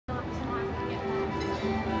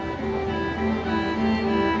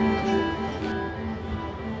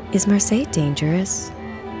Is Marseille dangerous?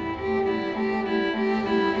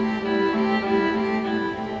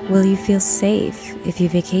 Will you feel safe if you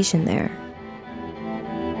vacation there?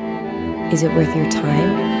 Is it worth your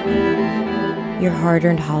time? Your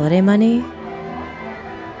hard-earned holiday money?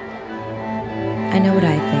 I know what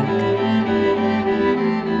I think.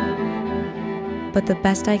 But the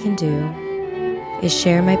best I can do is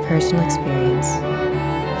share my personal experience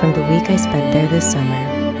from the week I spent there this summer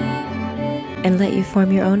and let you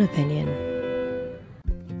form your own opinion.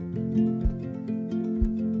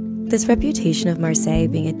 This reputation of Marseille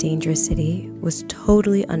being a dangerous city was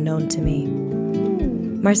totally unknown to me.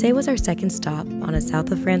 Marseille was our second stop on a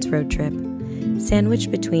south of France road trip,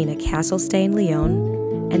 sandwiched between a castle stay in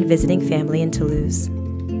Lyon and visiting family in Toulouse.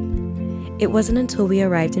 It wasn't until we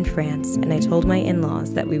arrived in France and I told my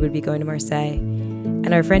in-laws that we would be going to Marseille,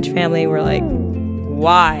 and our French family were like,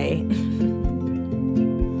 why?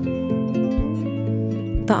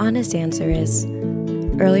 The honest answer is,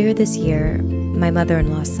 earlier this year, my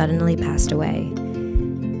mother-in-law suddenly passed away,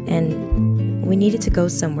 and we needed to go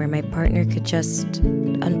somewhere my partner could just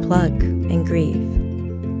unplug and grieve.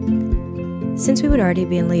 Since we would already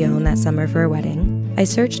be in Lyon that summer for a wedding, I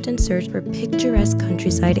searched and searched for picturesque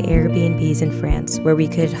countryside Airbnbs in France where we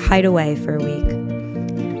could hide away for a week.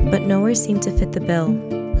 But nowhere seemed to fit the bill.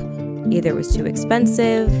 Either it was too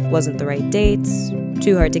expensive, wasn't the right dates,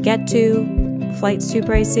 too hard to get to, flights too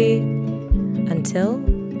pricey, until...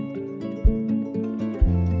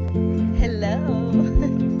 Hello.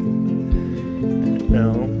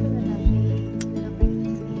 Hello.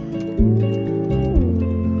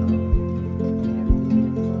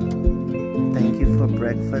 Thank you for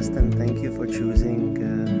breakfast and thank you for choosing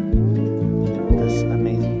this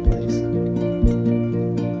amazing place.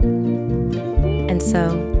 And so,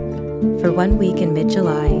 for 1 week in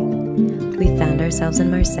mid-July, we found ourselves in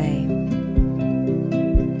Marseille.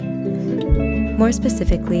 More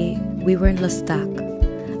specifically, we were in L'Estaque,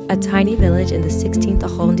 a tiny village in the 16th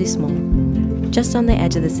arrondissement, just on the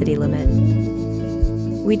edge of the city limit.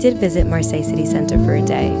 We did visit Marseille city center for a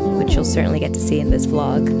day, which you'll certainly get to see in this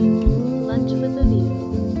vlog. Lunch with a view.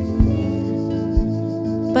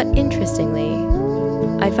 But interestingly,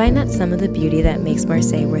 I find that some of the beauty that makes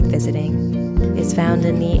Marseille worth visiting is found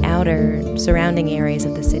in the outer, surrounding areas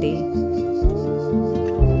of the city.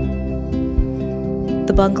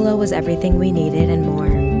 The bungalow was everything we needed and more.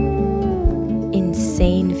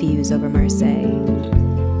 Insane views over Marseille.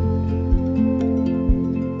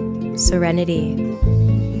 Serenity.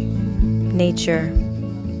 Nature.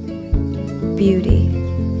 Beauty.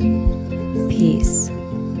 Peace.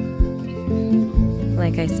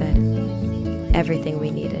 Like I said, everything we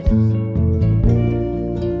needed.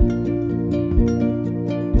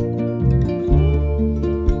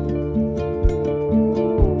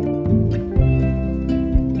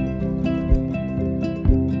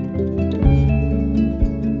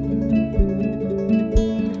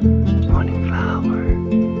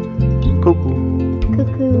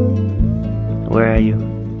 Where are you?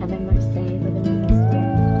 I'm in Marseille, living in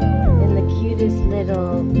Marseille, in the cutest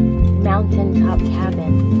little mountaintop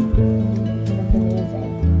cabin. That's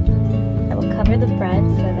amazing. I will cover the bread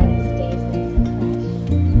so that it stays nice and fresh.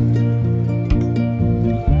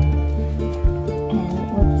 And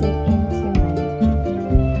we'll dig into my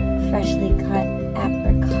freshly cut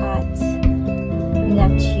apricot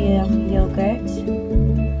nature yogurt.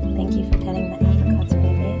 Thank you for cutting the apricots,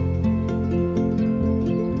 baby.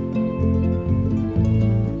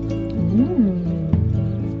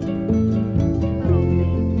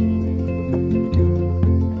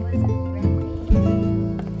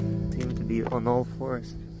 On all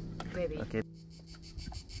fours. Baby. Okay.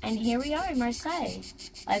 And here we are in Marseille.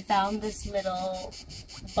 I found this little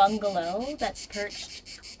bungalow that's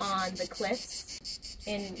perched on the cliffs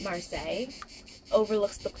in Marseille.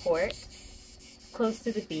 Overlooks the port, close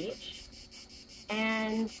to the beach.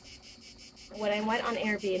 And when I went on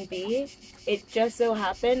Airbnb, it just so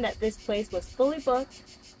happened that this place was fully booked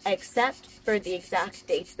except for the exact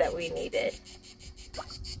dates that we needed.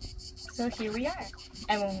 So here we are.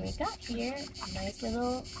 And when we got here, a nice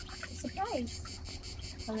little surprise.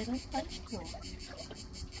 A little punch bowl.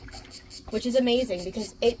 Which is amazing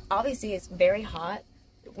because it obviously is very hot.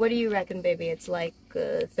 What do you reckon, baby? It's like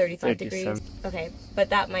 35 degrees? Okay, but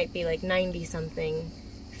that might be like 90 something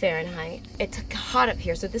Fahrenheit. It's hot up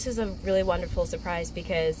here, so this is a really wonderful surprise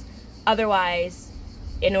because otherwise,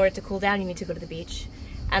 in order to cool down, you need to go to the beach.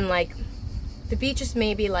 And like, the beach is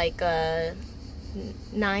maybe like a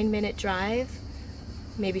 9-minute drive.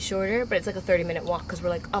 Maybe shorter, but it's like a 30-minute walk because we're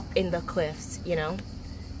like up in the cliffs, you know?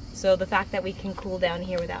 So the fact that we can cool down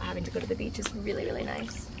here without having to go to the beach is really, really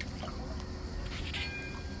nice.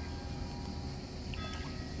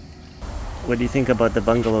 What do you think about the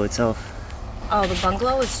bungalow itself? Oh, the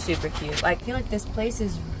bungalow is super cute. Like, I feel like this place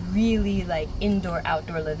is really like indoor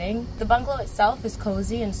outdoor living. The bungalow itself is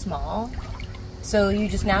cozy and small, so you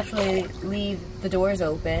just naturally leave the doors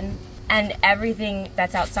open, and everything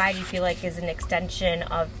that's outside you feel like is an extension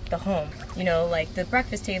of the home. You know, like the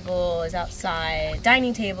breakfast table is outside,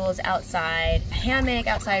 dining table is outside, hammock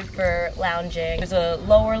outside for lounging. There's a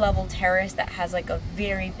lower level terrace that has like a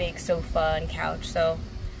very big sofa and couch. So,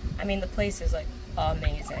 I mean, the place is like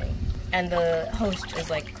amazing. And the host is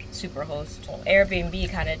like super host. Airbnb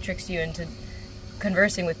kind of tricks you into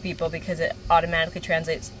conversing with people because it automatically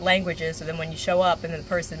translates languages, so then when you show up and the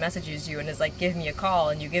person messages you and is like, give me a call,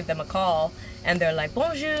 and you give them a call and they're like,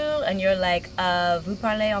 bonjour, and you're like, vous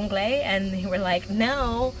parlez anglais? And they were like,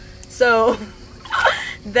 no. So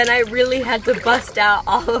then I really had to bust out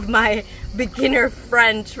all of my beginner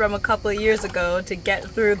French from a couple of years ago to get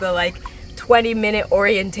through the like 20-minute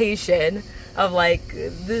orientation of like,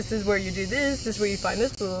 this is where you do this is where you find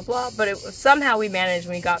this, blah, blah, blah. But it was, somehow we managed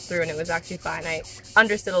and we got through, and it was actually fine. I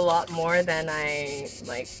understood a lot more than I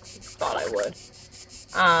like thought I would.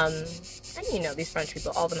 And you know, these French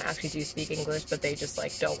people, all of them actually do speak English, but they just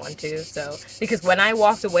like don't want to. So, because when I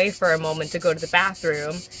walked away for a moment to go to the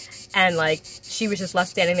bathroom, and like she was just left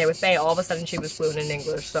standing there with Faye, all of a sudden she was fluent in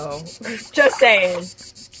English. So, just saying.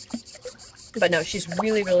 But no, she's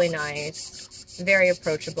really, really nice. Very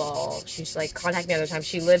approachable. She's like, contact me other time.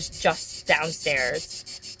 She lives just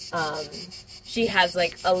downstairs. She has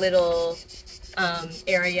like a little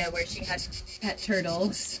area where she has pet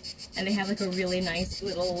turtles, and they have like a really nice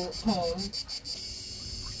little home.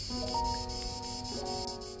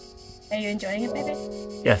 Are you enjoying it, baby?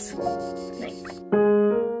 Yes. Nice.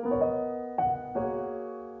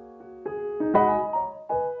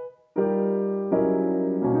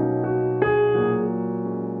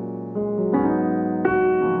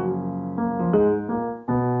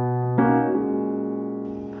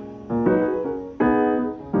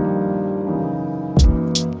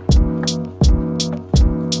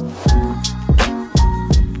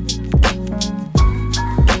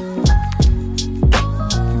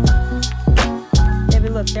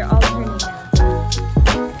 They're all turning now.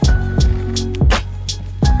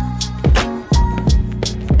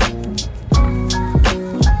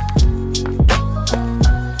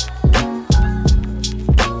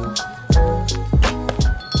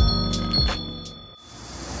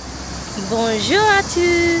 Bonjour à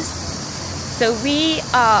tous! So we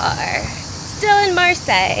are still in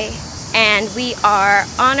Marseille, and we are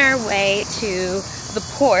on our way to the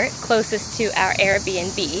port closest to our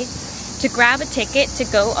Airbnb to grab a ticket to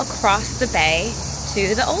go across the bay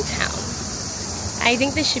to the Old Town. I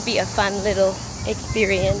think this should be a fun little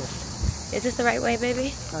experience. Is this the right way,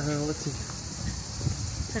 baby? Let's see.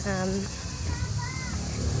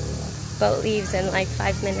 Boat leaves in like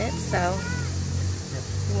 5 minutes, so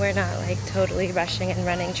we're not like totally rushing and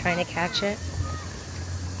running trying to catch it.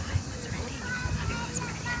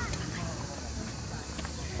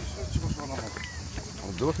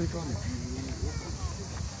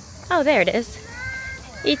 Oh, there it is.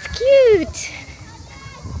 It's cute.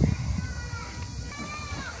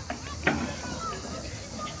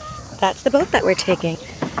 That's the boat that we're taking.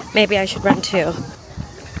 Maybe I should run too.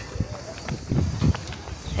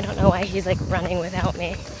 I don't know why he's like running without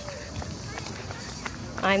me.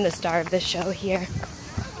 I'm the star of the show here.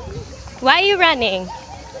 Why are you running?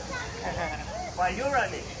 Why are you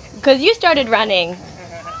running? Because you started running.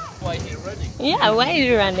 Why are you running? Yeah, why are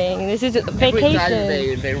you running? This is a vacation.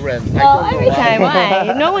 Every time they run. Oh, every time,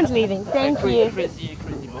 why? No one's leaving. Thank you. Crazy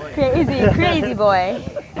boy. Crazy boy.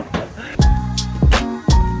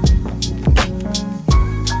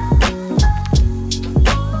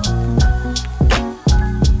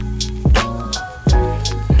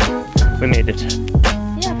 We made it.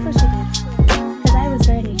 Yeah, of course we did. Because I was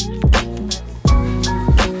ready.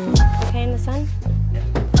 Okay in the sun?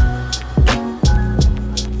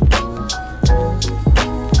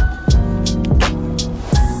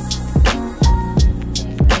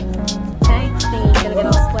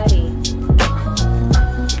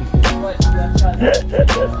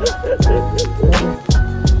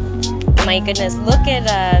 My goodness, look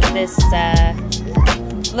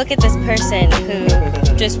at this person who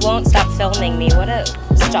just won't stop filming me. What a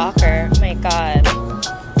stalker. My God.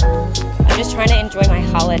 I'm just trying to enjoy my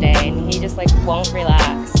holiday and he just like won't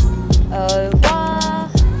relax. Au revoir.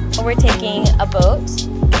 We're taking a boat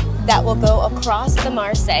that will go across the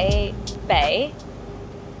Marseille Bay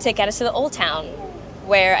to get us to the Old Town,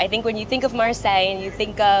 where I think when you think of Marseille and you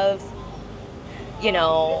think of, you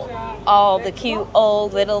know, all the cute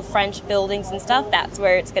old little French buildings and stuff, that's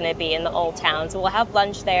where it's going to be, in the Old Town. So we'll have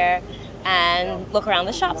lunch there, and look around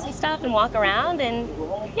the shops and stuff and walk around and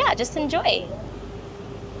yeah, just enjoy.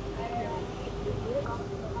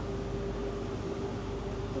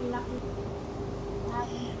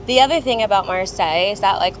 The other thing about Marseille is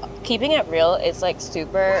that like keeping it real, it's like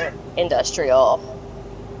super industrial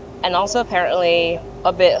and also apparently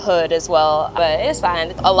a bit hood as well, but it's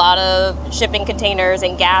fine. A lot of shipping containers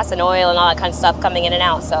and gas and oil and all that kind of stuff coming in and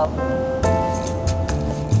out, so.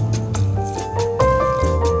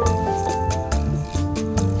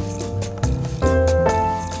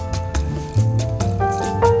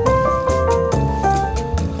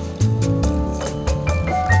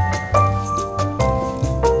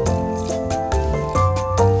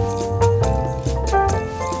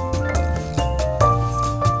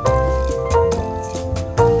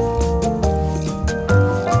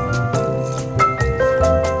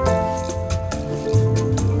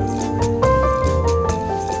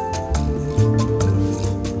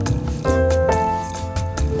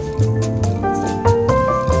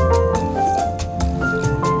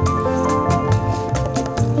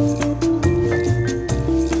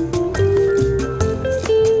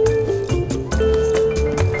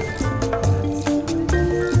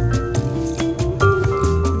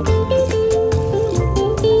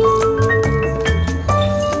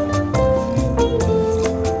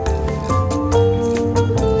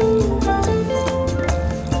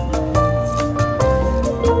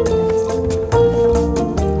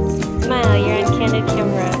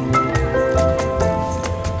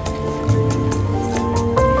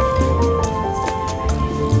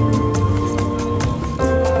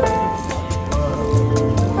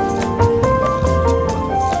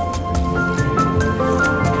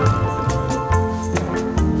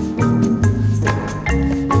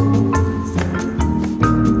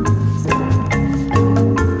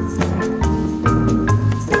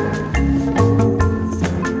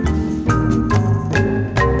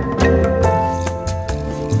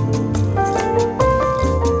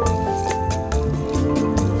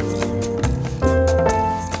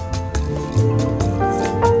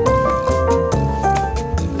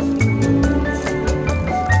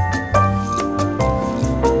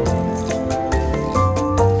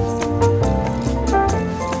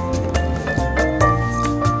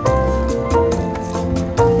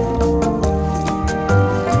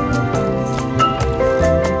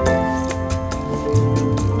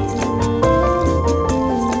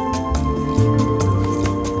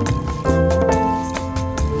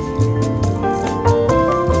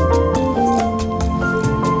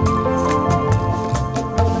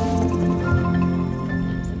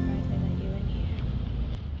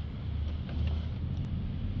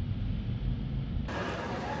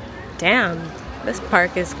 Damn, this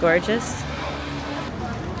park is gorgeous.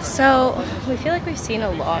 So we feel like we've seen a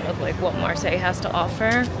lot of like what Marseille has to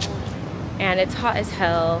offer, and it's hot as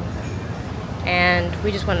hell, and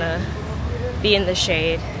we just want to be in the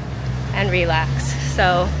shade and relax.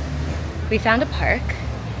 So we found a park,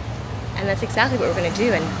 and that's exactly what we're gonna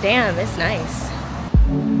do, and damn, it's nice.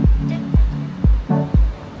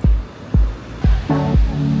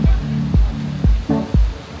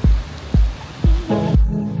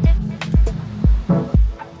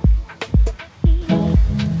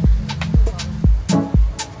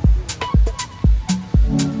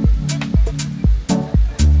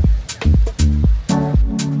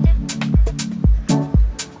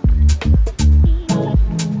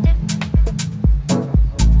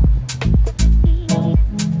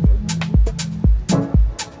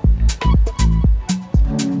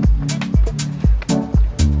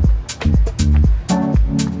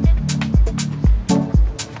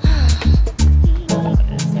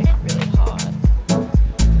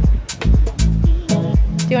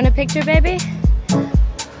 Do you want a picture, baby?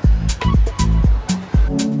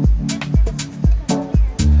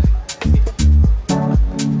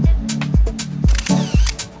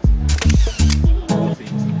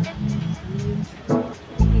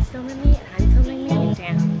 He's filming me and I'm filming me.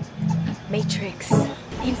 Damn. Matrix.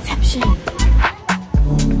 Inception.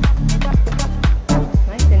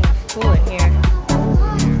 Nice and cool in here.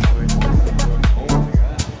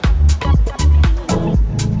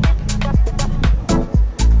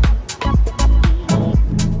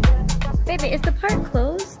 Is the park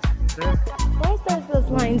closed? There. Why is there those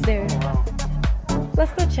lines there?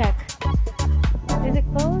 Let's go check. Is it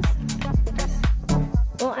closed?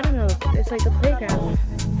 Well, I don't know. It's like a playground.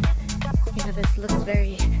 You know, this looks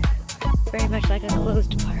very much like a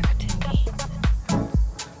closed park to me.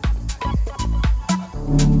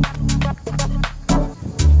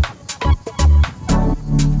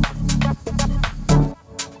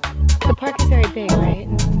 The park is very big, right?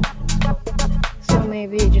 So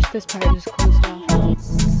maybe just This part is closed off.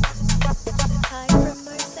 Hi from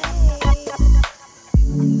Marseille.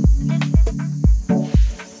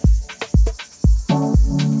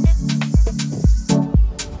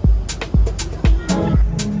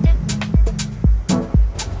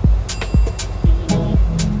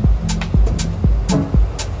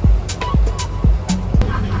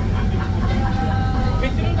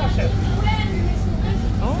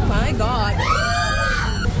 Oh my god.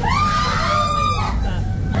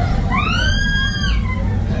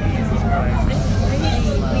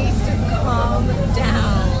 Calm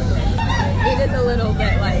down. It is a little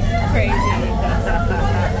bit like crazy.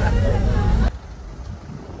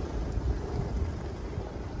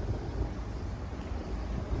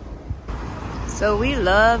 So we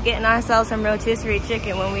love getting ourselves some rotisserie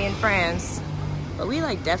chicken when we in France. But we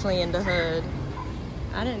like definitely in the hood.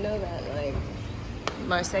 I didn't know that like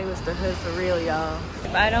Marseille was the hood for real, y'all.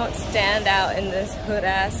 If I don't stand out in this hood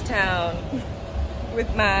ass town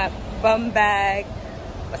with my bum bag,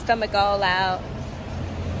 my stomach all out,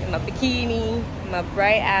 and my bikini, my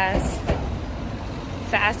bright ass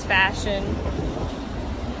fast fashion,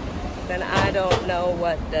 then I don't know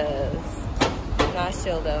what does. Not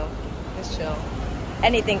chill though. It's chill.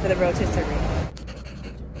 Anything for the rotisserie.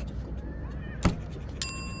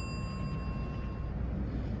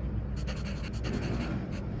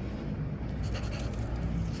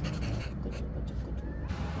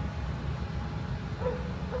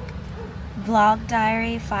 Vlog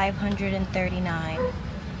diary 539.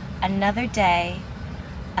 Another day,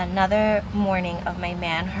 another morning of my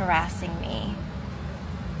man harassing me.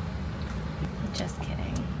 Just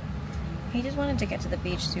kidding. He just wanted to get to the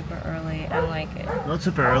beach super early and like Not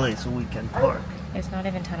super early, so we can park. it's not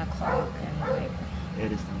even 10 o'clock and like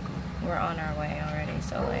It is not good. we're on our way already,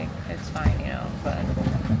 so like it's fine, you know, but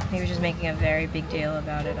he was just making a very big deal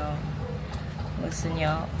about it all. Listen,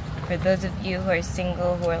 y'all, for those of you who are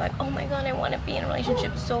single, who are like, oh my god, I want to be in a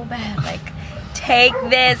relationship so bad, like, take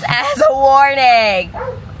this as a warning.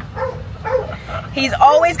 He's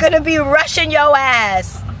always gonna be rushing your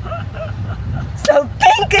ass. So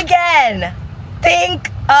think again. Think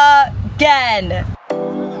again.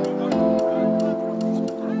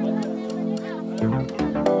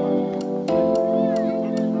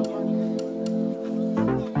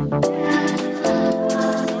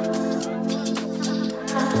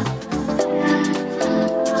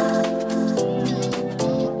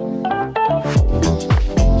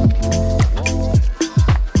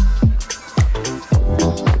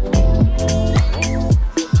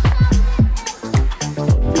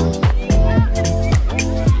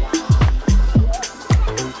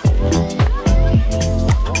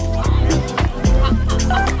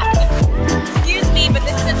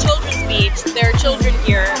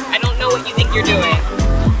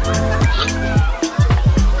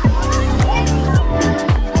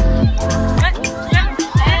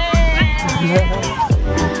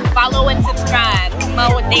 Follow and subscribe for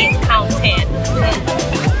more days content.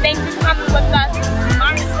 Thanks for coming with us to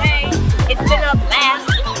Marseille. It's been a blast.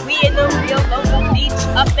 We in the real local beach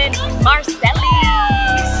up in Marseille.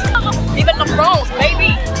 Even the France,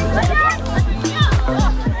 baby.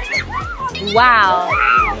 Wow.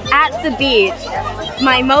 At the beach,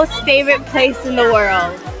 my most favorite place in the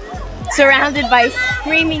world. Surrounded by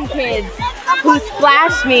screaming kids who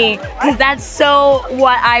splash me, because that's so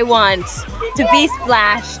what I want, to be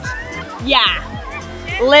splashed. Yeah,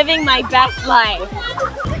 living my best life.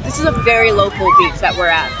 This is a very local beach that we're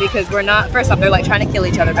at, because we're not, first off, they're like trying to kill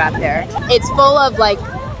each other back there. It's full of like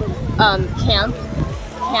camp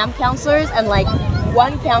counselors, and like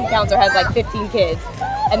one camp counselor has like 15 kids,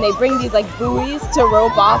 and they bring these like buoys to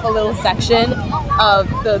rope off a little section of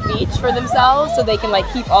the beach for themselves so they can like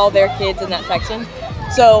keep all their kids in that section.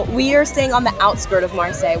 So we are staying on the outskirt of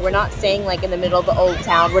Marseille. We're not staying like in the middle of the old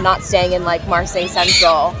town. We're not staying in like Marseille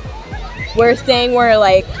Central. We're staying where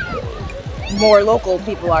like more local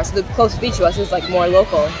people are. So the closest beach to us is like more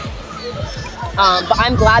local. But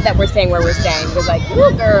I'm glad that we're staying where we're staying, because like,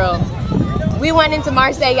 woo girl. We went into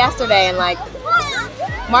Marseille yesterday and like,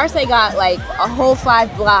 Marseille got like a whole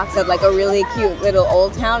 5 blocks of like a really cute little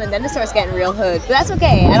old town, and then it starts getting real hood. But that's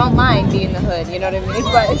okay. I don't mind being the hood, you know what I mean?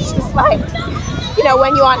 But it's just like, you know,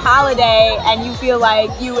 when you're on holiday and you feel like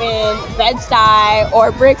you in Bed-Stuy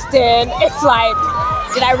or Brixton, it's like,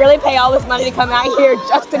 did I really pay all this money to come out here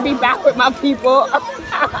just to be back with my people?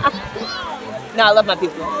 No, I love my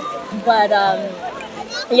people. But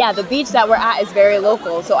yeah, the beach that we're at is very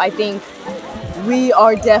local, so I think we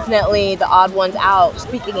are definitely the odd ones out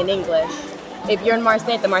speaking in English. If you're in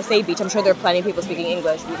Marseille, at the Marseille beach, I'm sure there are plenty of people speaking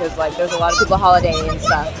English, because like there's a lot of people holidaying and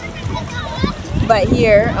stuff. But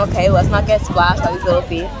here, okay, let's not get splashed by these little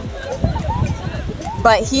feet.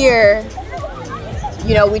 But here,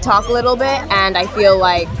 you know, we talk a little bit, and I feel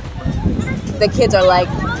like the kids are like,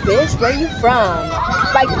 "Bitch, where are you from?"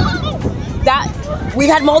 Like that. We've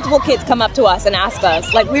had multiple kids come up to us and ask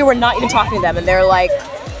us, like we were not even talking to them, and they're like,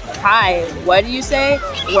 "Hi, what did you say?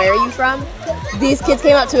 Where are you from?" These kids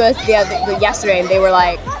came up to us yesterday, and they were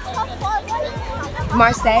like,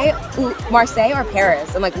 "Marseille or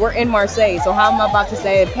Paris?" I'm like, "We're in Marseille, so how am I about to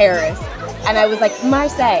say Paris?" And I was like,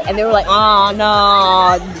 "Marseille," and they were like, "Oh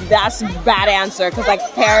no, that's a bad answer, because like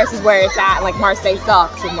Paris is where it's at, and like Marseille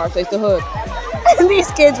sucks, and Marseille's the hood." And these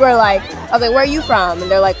kids were like, I was like, "Where are you from?" And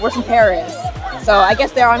they're like, "We're from Paris." So I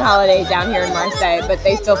guess they're on holiday down here in Marseille, but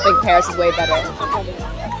they still think Paris is way better.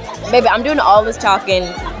 Baby, I'm doing all this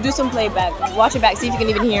talking. Do some playback. Watch it back, see if you can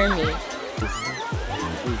even hear me.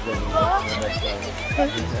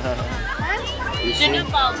 Je ne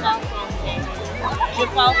parle pas français. Je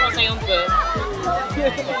parle français un peu.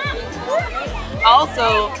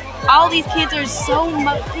 Also, all these kids are so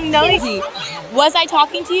noisy. Was I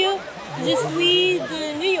talking to you? Je suis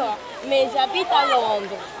de New York, mais j'habite à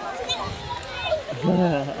Londres.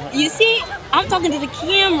 You see, I'm talking to the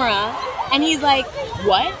camera, and he's like,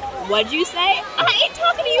 "What? What'd you say?" "I ain't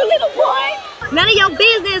talking to you, little boy. None of your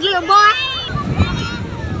business, little boy."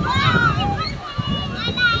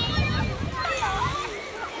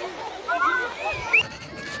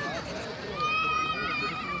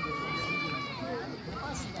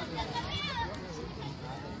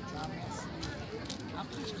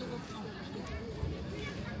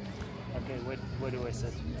 Okay, what do I say?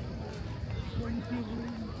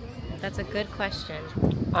 That's a good question.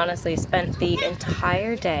 Honestly, spent the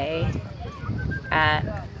entire day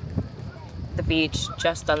at the beach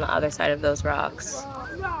just on the other side of those rocks.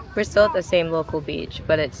 We're still at the same local beach,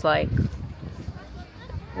 but it's like,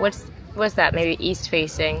 what's that? Maybe east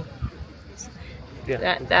facing.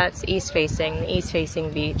 Yeah. That's east facing. The east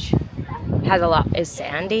facing beach is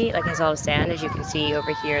sandy, like has a lot of sand. As you can see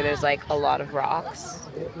over here, there's like a lot of rocks.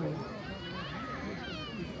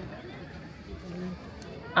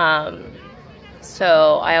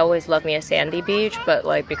 So I always love me a sandy beach, but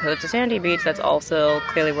like because it's a sandy beach, that's also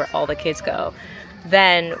clearly where all the kids go.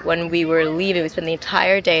 Then when we were leaving, we spent the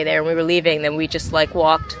entire day there, and we were leaving, then we just like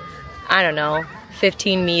walked, I don't know,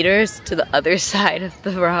 15 meters to the other side of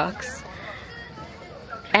the rocks.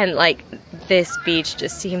 And like this beach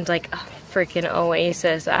just seemed like a freaking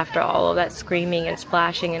oasis after all of that screaming and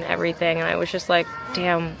splashing and everything, and I was just like,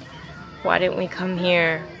 damn, why didn't we come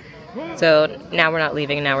here? So now we're not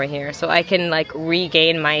leaving, now we're here. So I can like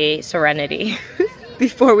regain my serenity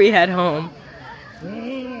before we head home.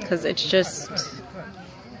 Because it's just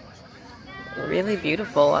really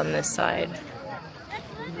beautiful on this side.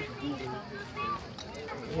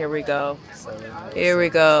 Here we go. Here we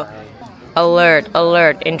go. Alert,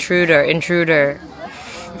 alert, intruder, intruder.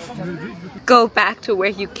 Go back to where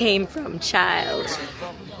you came from, child.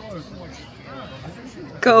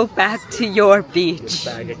 Go back to your beach.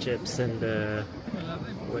 Bag of chips and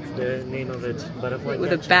what's the name of it? Butterfly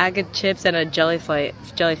With catcher? a bag of chips and a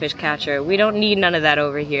jellyfish catcher. We don't need none of that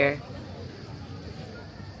over here.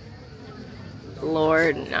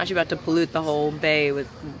 Lord, now she's about to pollute the whole bay with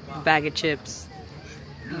a bag of chips.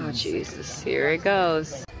 Oh Jesus, here it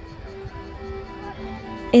goes.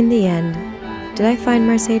 In the end, did I find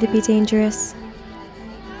Marseille to be dangerous?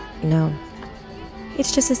 No.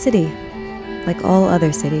 It's just a city, like all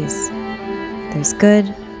other cities. There's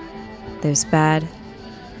good, there's bad.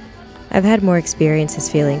 I've had more experiences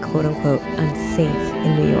feeling quote-unquote unsafe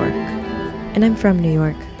in New York. And I'm from New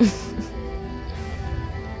York.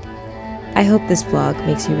 I hope this vlog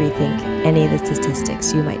makes you rethink any of the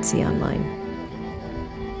statistics you might see online.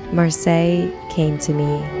 Marseille came to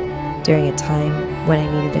me during a time when I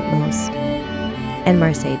needed it most, and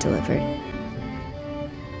Marseille delivered.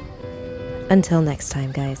 Until next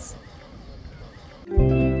time, guys.